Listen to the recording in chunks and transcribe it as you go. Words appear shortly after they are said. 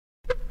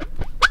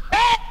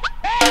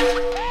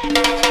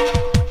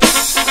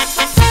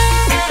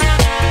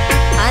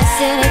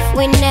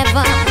we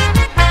never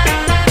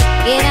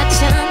get a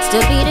chance to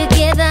be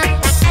together,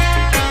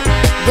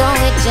 go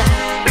with ya,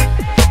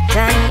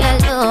 Tanya,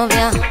 love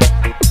ya.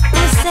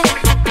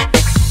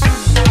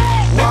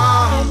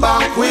 One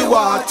back we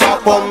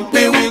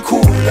Waterpumpee, we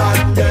cool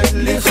and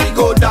deadly. If we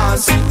go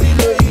dance with the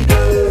lady,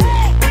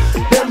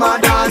 them a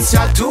dance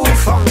ya too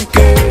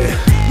funky.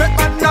 Make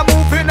man a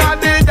move in a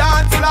the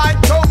dance like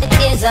tongue. It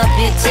is a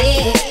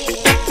pity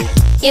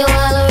you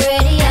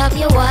already have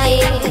your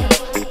wife,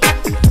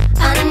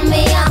 and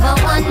me have a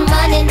one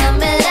man in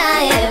my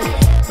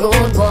life.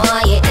 Good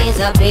boy, it is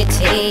a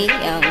pity.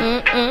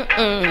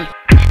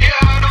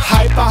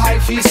 Hyper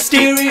Hi-Fi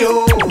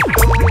Stereo.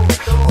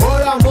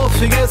 Oder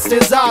muffiges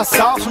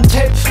Desaster. Auf dem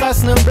Tape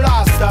fressenden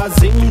Blaster.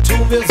 Singen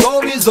tun wir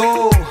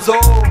sowieso.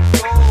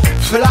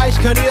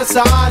 Vielleicht könnt ihr's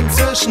ahnen.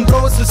 Zwischen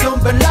Großes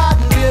und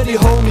beladen wir die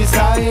Homies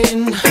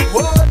ein.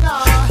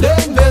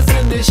 Denn wir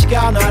sind nicht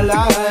gern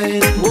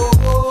allein.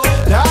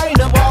 Der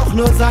eine braucht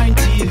nur sein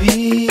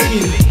TV.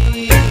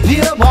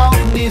 Wir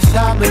brauchen die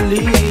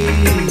Family.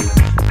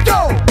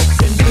 Go!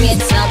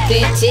 It's a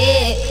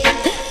pity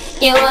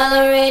you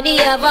already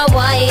have a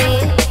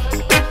wife,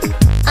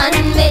 and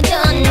me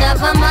don't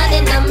have a man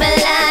in my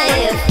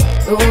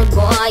life. Rude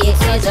boy, it's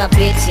such a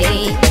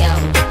pity.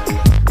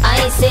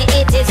 I say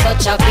it is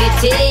such a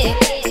pity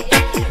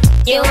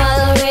you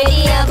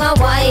already have a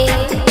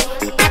wife,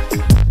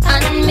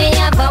 and me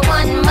have a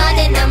one man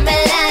in my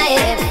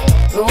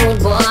life.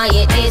 Rude boy,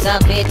 it is a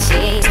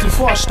pity. Die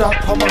Vorstadt,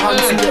 komm mal ran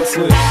zu das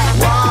Way.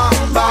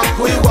 One back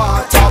we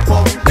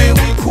Waterpumpee,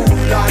 we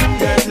cool and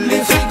deadly.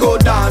 If we go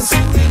dance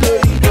with the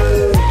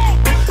lady,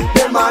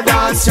 them a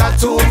dance ya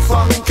too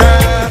funky.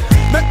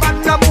 Make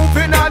man a move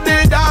in a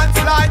the dance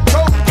like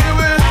funky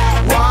way.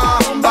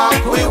 One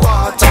back we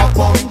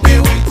Waterpumpee,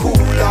 we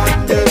cool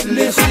and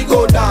deadly. If we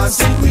go dance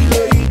with the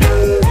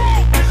lady,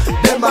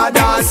 them a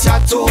dance ya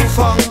too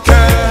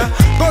funky.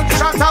 Good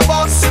shot a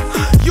bus,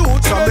 you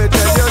tell me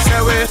tell you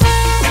say we.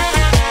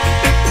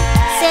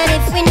 Said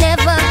if we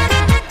never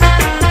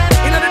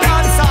In the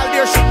dance hall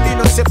there shouldn't be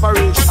no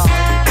separation.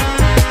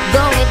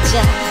 go with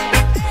ya,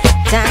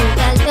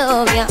 Tanya,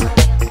 love ya.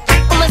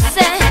 I'ma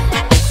say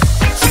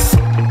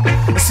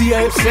See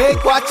how you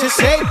shake, what you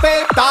shake,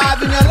 babe.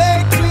 Dive in your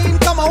leg, clean,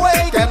 come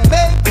awake and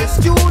make this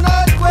tune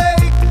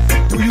earthquake.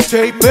 Do you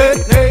tape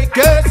it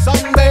naked,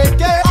 sunbaked?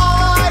 Yeah,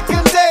 I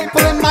can tape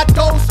it in my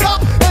toaster.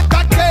 If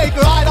that cake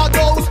ride a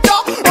coaster,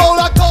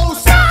 roller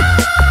coaster.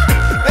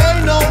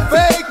 Ain't no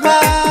fake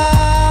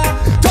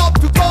man. Top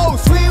to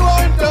coast, we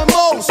weren't the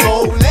most.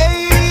 So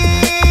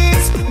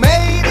ladies,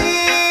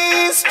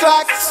 mateys,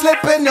 tracks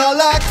slipping your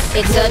legs.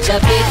 it's such a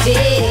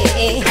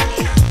pity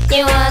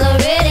you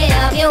already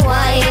have your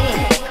wife,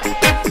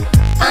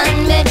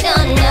 and me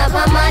don't have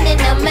a man in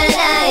my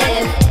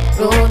life.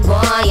 Rude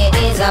boy, it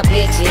is a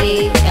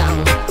pity.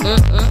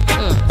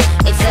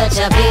 It's such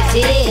a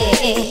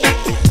pity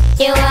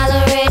you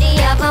already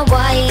have a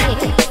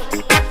wife,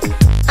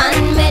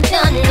 and me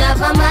don't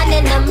have a man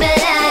in my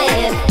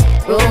life.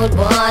 Rude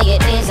boy,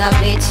 it is a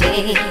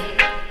pity.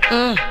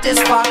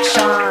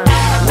 Distraction.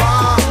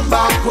 One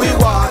back we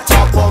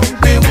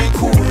Waterpumpee, we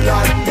cool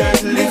and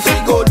deadly. If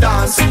we go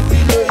dance with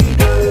the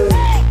lady,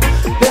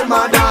 them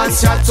a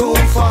dance ya too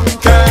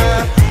funky.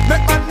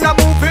 Make man a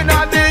move in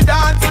a the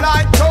dance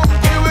like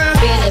funky way.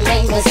 Really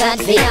make me sad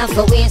for you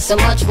for waste so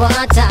much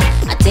water.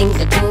 I think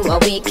the two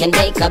of we can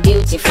make a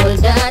beautiful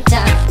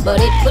daughter, but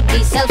it would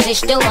be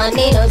selfish to an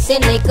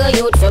innocent little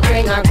youth for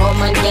bring her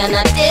home and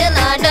cannot tell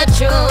her the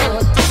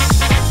truth.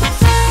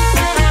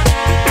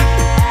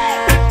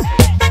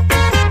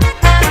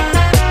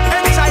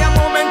 Enjoy a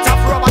moment of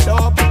rubber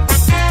dub.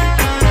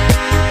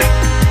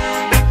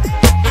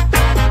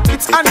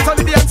 It's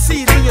Anthony the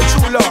MC doing your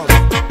true love.